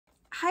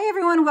Hi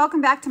everyone,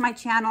 welcome back to my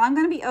channel. I'm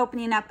going to be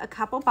opening up a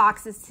couple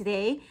boxes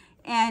today,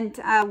 and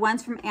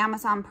one's from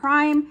Amazon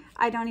Prime.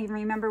 I don't even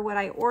remember what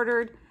I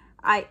ordered.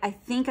 I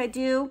think I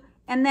do.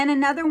 And then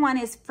another one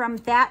is from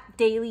That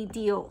Daily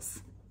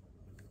Deals.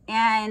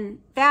 And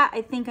that,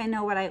 I think I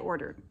know what I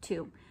ordered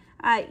too.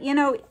 You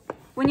know,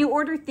 when you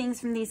order things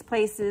from these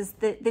places,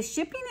 the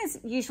shipping is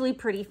usually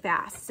pretty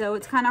fast. So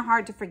it's kind of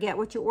hard to forget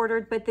what you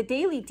ordered. But the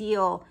Daily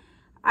Deal,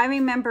 I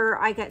remember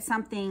I got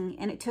something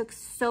and it took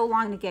so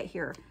long to get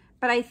here.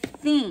 But I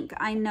think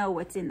I know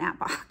what's in that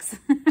box.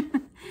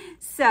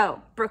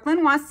 So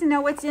Brooklyn wants to know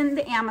what's in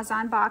the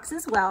Amazon box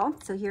as well.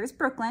 So here's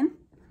Brooklyn.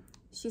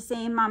 She's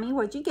saying, Mommy,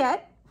 what'd you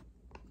get?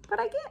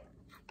 What'd I get?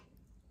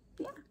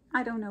 Yeah,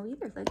 I don't know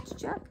either. Let's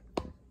check.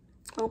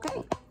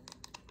 Okay.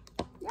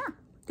 Yeah,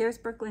 there's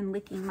Brooklyn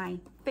licking my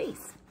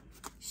face.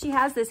 She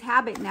has this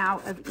habit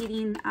now of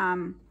eating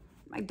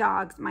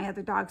my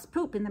other dog's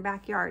poop in the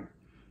backyard.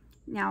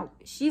 Now,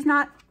 she's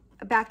not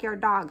a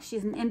backyard dog.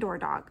 She's an indoor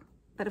dog.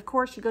 But of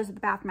course, she goes to the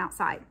bathroom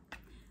outside.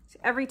 So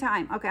every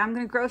time, okay, I'm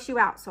going to gross you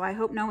out, so I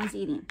hope no one's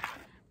eating.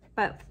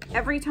 But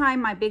every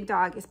time my big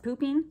dog is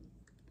pooping,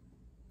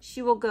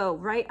 she will go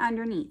right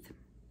underneath,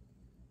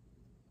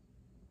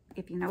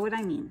 if you know what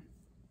I mean.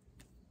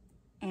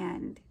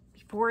 And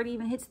before it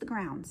even hits the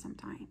ground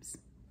sometimes.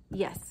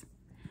 Yes,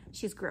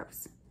 she's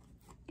gross.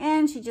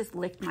 And she just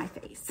licked my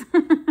face.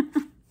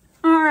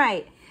 All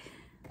right,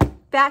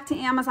 back to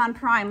Amazon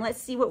Prime.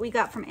 Let's see what we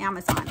got from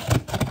Amazon.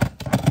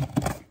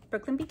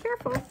 Brooklyn, be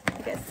careful.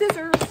 You got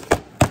scissors.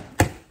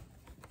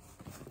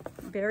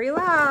 Very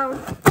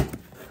loud.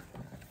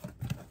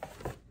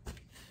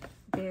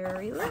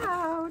 Very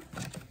loud.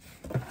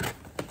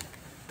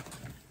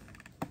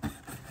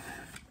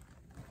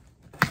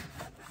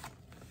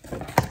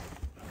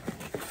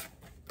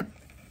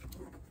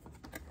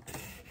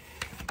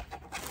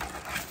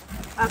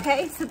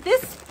 Okay, so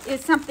this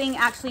is something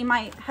actually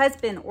my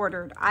husband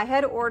ordered. I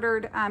had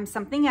ordered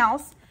something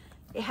else.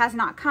 It has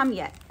not come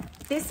yet.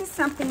 This is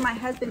something my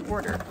husband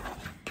ordered.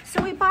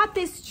 So we bought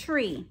this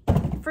tree.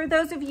 For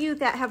those of you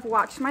that have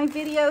watched my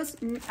videos,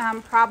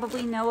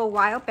 probably know a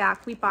while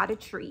back we bought a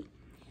tree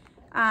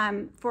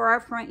for our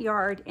front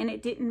yard, and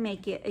it didn't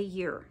make it a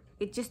year.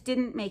 It just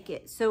didn't make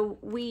it. So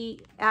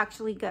we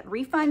actually got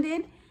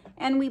refunded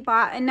and we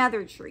bought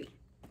another tree.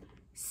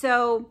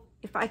 So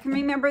if I can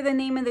remember the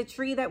name of the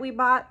tree that we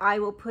bought, I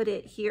will put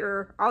it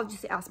here. I'll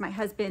just ask my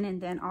husband,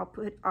 and then I'll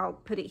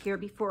put it here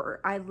before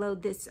I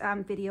load this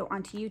video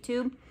onto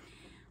YouTube.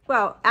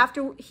 Well,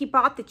 after he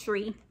bought the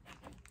tree,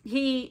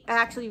 he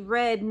actually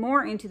read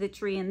more into the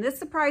tree, and this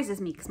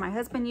surprises me because my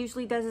husband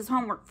usually does his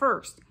homework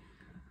first.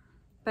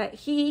 But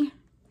he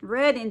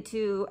read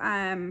into,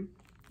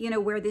 you know,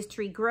 where this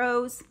tree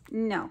grows.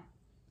 No,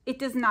 it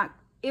does not.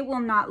 It will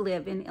not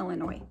live in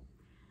Illinois.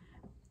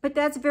 But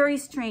that's very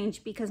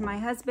strange because my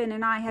husband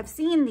and I have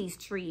seen these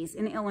trees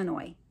in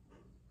Illinois.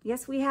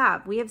 Yes, we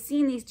have. We have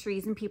seen these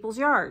trees in people's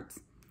yards.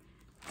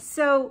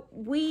 So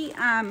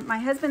my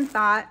husband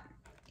thought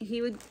he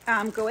would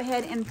go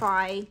ahead and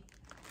buy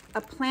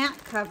a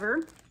plant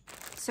cover.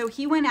 So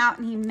he went out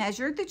and he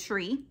measured the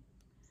tree.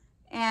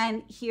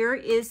 And here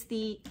is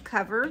the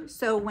cover.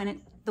 So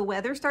when the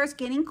weather starts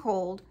getting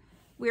cold,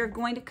 we are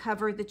going to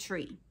cover the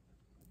tree.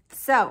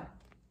 So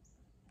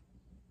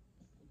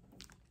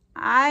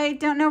I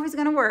don't know if it's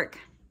going to work.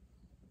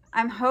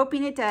 I'm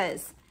hoping it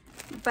does.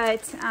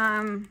 But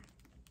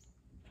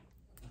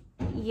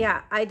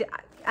yeah,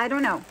 I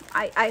don't know.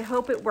 I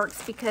hope it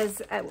works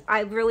because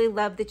I really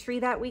love the tree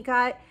that we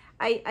got.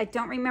 I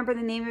don't remember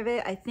the name of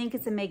it. I think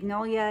it's a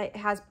magnolia. It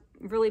has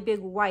really big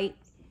white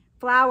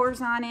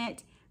flowers on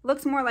it.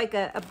 Looks more like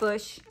a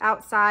bush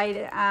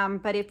outside,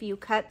 but if you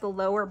cut the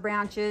lower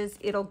branches,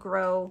 it'll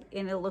grow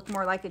and it'll look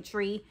more like a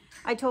tree.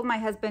 I told my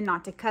husband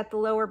not to cut the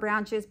lower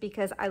branches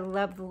because I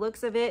love the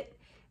looks of it.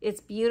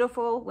 It's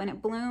beautiful when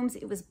it blooms.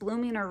 It was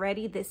blooming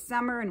already this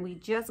summer and we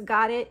just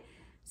got it.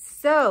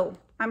 So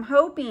I'm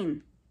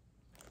hoping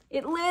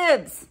it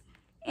lives.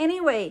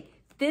 Anyway,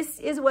 this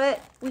is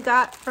what we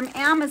got from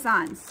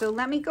Amazon. So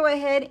let me go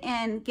ahead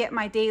and get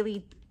my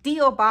Daily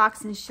Deal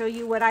box and show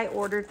you what I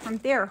ordered from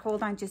there.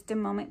 Hold on just a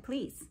moment,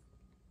 please.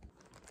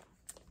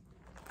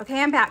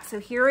 Okay, I'm back. So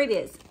here it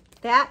is.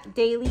 That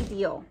Daily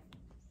Deal.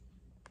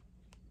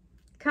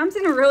 Comes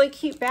in a really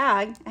cute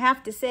bag, I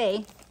have to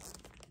say.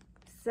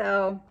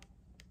 So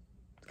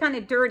it's kind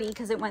of dirty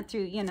because it went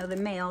through, you know, the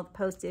mail,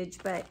 postage,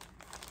 but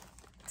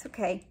it's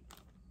okay.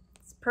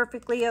 It's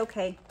perfectly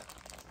okay.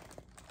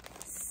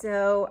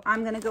 So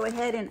I'm going to go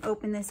ahead and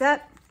open this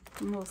up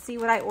and we'll see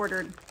what I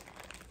ordered.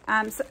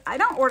 So I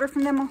don't order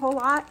from them a whole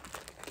lot.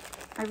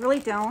 I really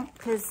don't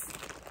because,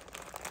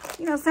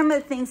 you know, some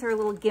of the things are a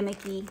little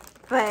gimmicky,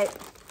 but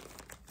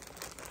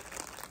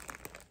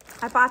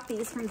I bought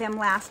these from them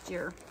last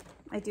year.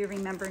 I do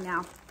remember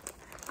now.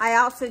 I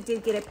also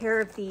did get a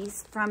pair of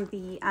these from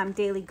the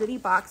Daily Goodie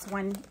Box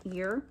one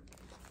year.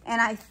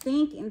 And I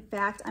think, in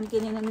fact, I'm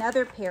getting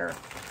another pair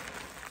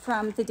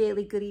from the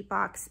Daily Goodie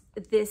Box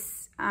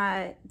this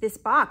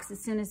box as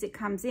soon as it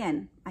comes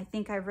in. I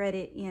think I read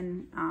it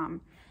in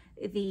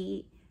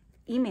the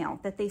email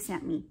that they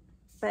sent me.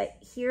 But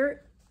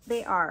here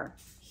they are,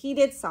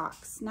 heated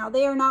socks. Now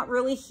they are not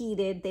really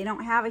heated. They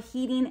don't have a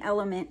heating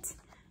element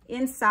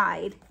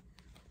inside,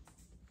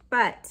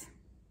 but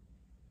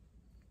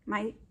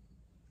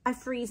I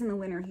freeze in the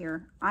winter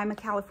here. I'm a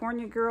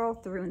California girl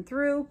through and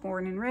through,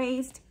 born and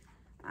raised.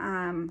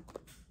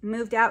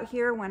 Moved out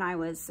here when I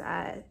was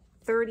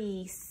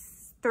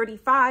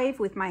 35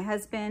 with my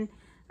husband.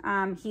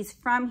 He's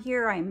from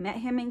here. I met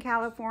him in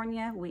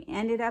California. We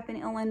ended up in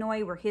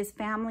Illinois where his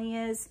family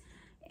is.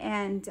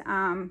 And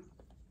I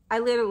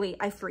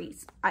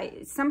freeze.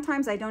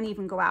 Sometimes I don't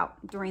even go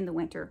out during the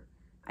winter.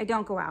 I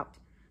don't go out.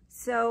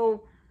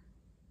 So,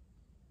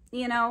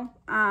 you know,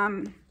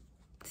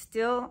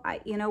 still,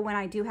 when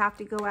I do have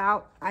to go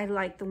out, I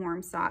like the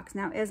warm socks.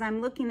 Now, as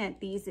I'm looking at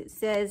these, it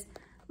says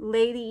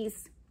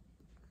ladies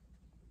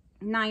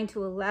 9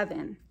 to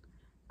 11.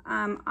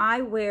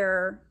 I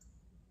wear,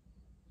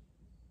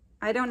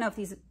 I don't know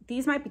if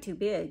these might be too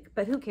big,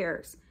 but who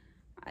cares?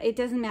 It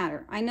doesn't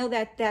matter. I know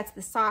that that's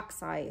the sock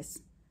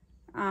size.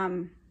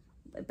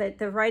 But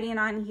the writing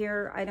on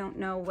here, I don't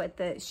know what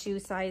the shoe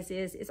size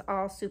is. It's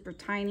all super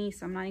tiny,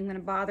 so I'm not even gonna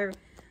bother.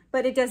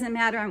 But it doesn't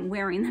matter, I'm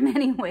wearing them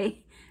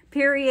anyway.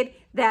 Period,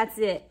 that's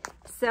it.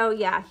 So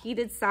yeah,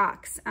 heated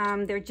socks.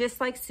 They're just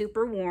like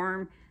super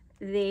warm.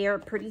 They are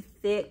pretty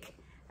thick.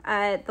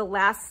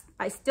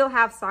 I still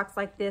have socks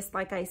like this,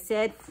 like I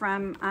said,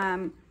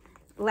 from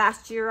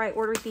last year I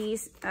ordered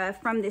these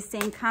from the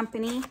same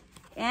company.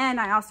 And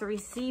I also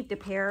received a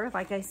pair,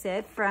 like I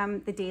said,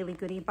 from the Daily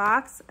Goodie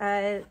Box,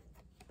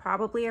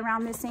 probably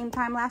around the same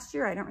time last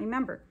year. I don't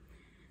remember.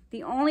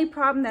 The only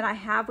problem that I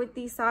have with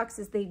these socks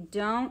is they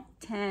don't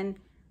tend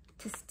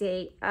to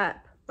stay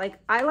up. Like,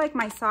 I like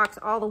my socks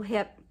all the way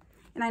up.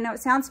 And I know it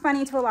sounds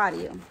funny to a lot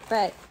of you,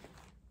 but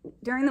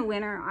during the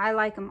winter, I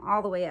like them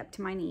all the way up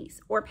to my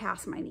knees or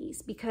past my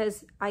knees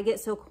because I get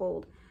so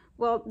cold.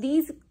 Well,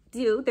 these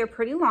do. They're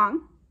pretty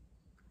long,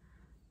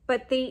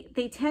 but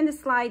they tend to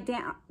slide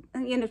down,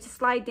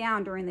 slide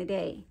down during the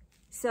day.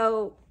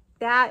 So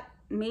that,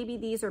 maybe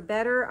these are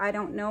better, I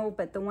don't know,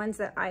 but the ones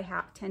that I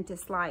have tend to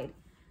slide.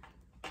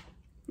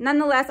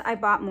 Nonetheless, I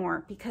bought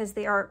more because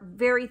they are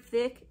very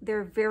thick,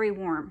 they're very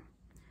warm.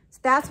 So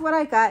that's what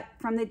I got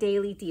from the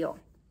daily deal.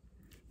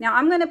 Now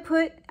I'm gonna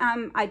put,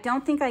 I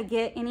don't think I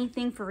get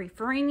anything for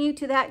referring you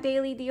to that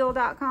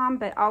dailydeal.com,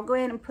 but I'll go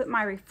ahead and put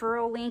my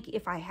referral link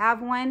if I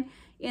have one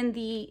in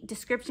the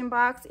description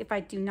box. If I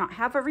do not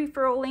have a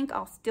referral link,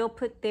 I'll still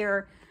put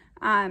their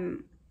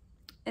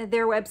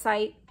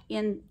website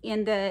in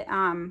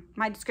the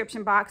my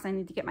description box. I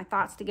need to get my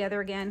thoughts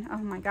together again. Oh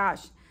my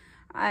gosh.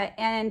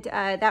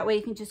 That way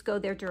you can just go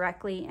there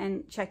directly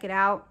and check it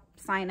out,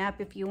 sign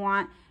up if you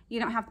want. You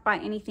don't have to buy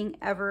anything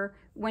ever.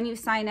 When you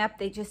sign up,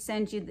 they just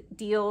send you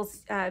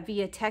deals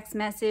via text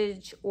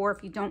message, or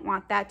if you don't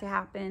want that to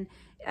happen,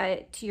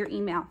 to your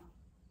email.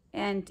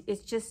 And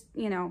it's just,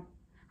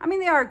 I mean,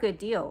 they are good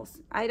deals.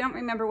 I don't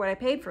remember what I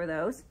paid for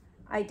those.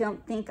 I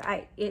don't think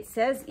it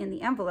says in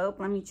the envelope.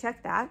 Let me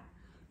check that.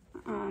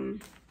 I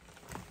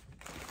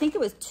think it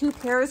was 2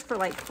 pairs for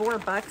like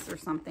 $4 or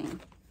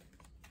something.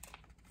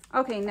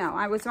 Okay, no,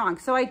 I was wrong.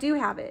 So I do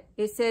have it.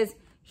 It says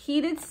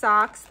heated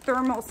socks,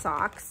 thermal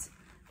socks.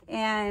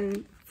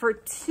 And for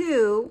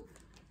 2,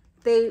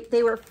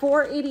 they were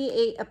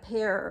 $4.88 a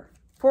pair,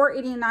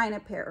 $4.89 a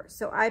pair.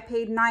 So I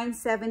paid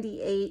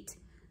 $9.78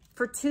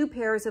 for 2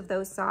 pairs of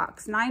those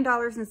socks,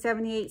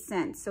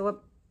 $9.78. So a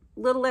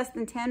little less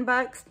than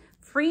 $10,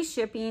 free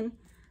shipping.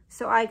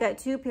 So I got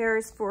 2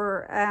 pairs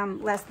for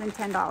less than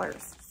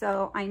 $10.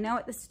 So I know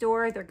at the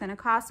store they're gonna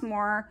cost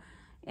more.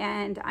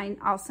 And I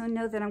also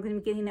know that I'm gonna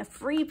be getting a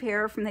free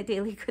pair from the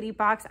Daily Goodie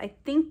Box. I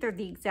think they're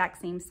the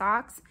exact same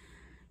socks.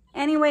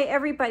 Anyway,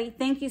 everybody,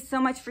 thank you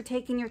so much for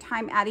taking your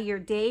time out of your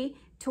day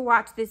to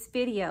watch this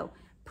video.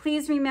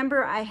 Please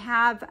remember, I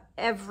have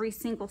every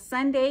single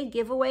Sunday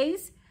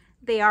giveaways.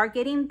 They are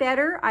getting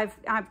better.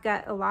 I've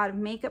got a lot of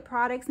makeup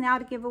products now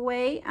to give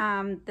away.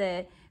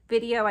 The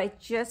video I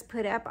just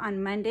put up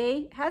on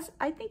Monday has,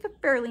 I think, a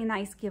fairly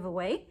nice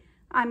giveaway.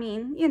 I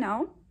mean,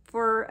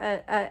 for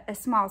a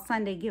small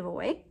Sunday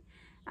giveaway.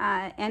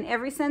 And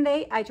every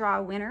Sunday I draw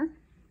a winner.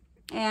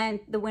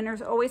 And the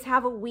winners always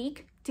have a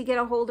week to get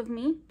a hold of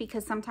me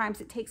because sometimes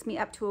it takes me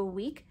up to a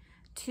week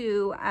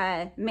to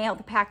mail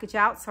the package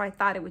out. So I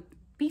thought it would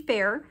be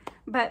fair,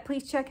 but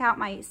please check out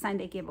my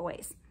Sunday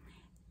giveaways.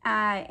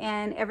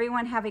 And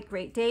everyone have a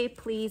great day.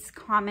 Please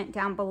comment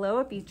down below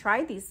if you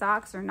tried these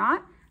socks or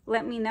not.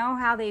 Let me know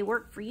how they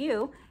work for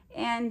you.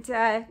 And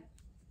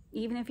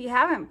even if you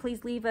haven't,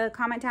 please leave a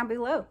comment down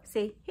below.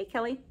 Say, hey,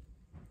 Kelly.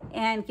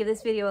 And give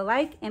this video a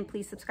like, and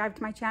please subscribe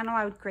to my channel.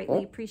 I would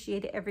greatly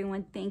appreciate it,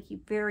 everyone. Thank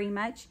you very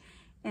much.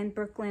 And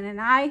Brooklyn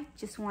and I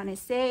just want to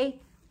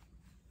say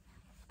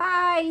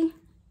bye.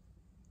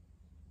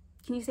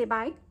 Can you say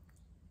bye?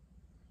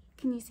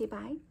 Can you say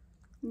bye?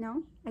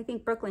 No? I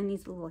think Brooklyn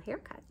needs a little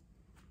haircut.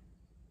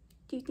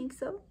 Do you think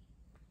so?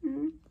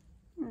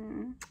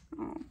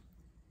 Oh.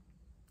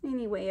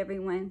 Anyway,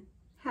 everyone,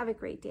 have a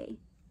great day.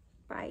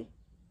 Bye.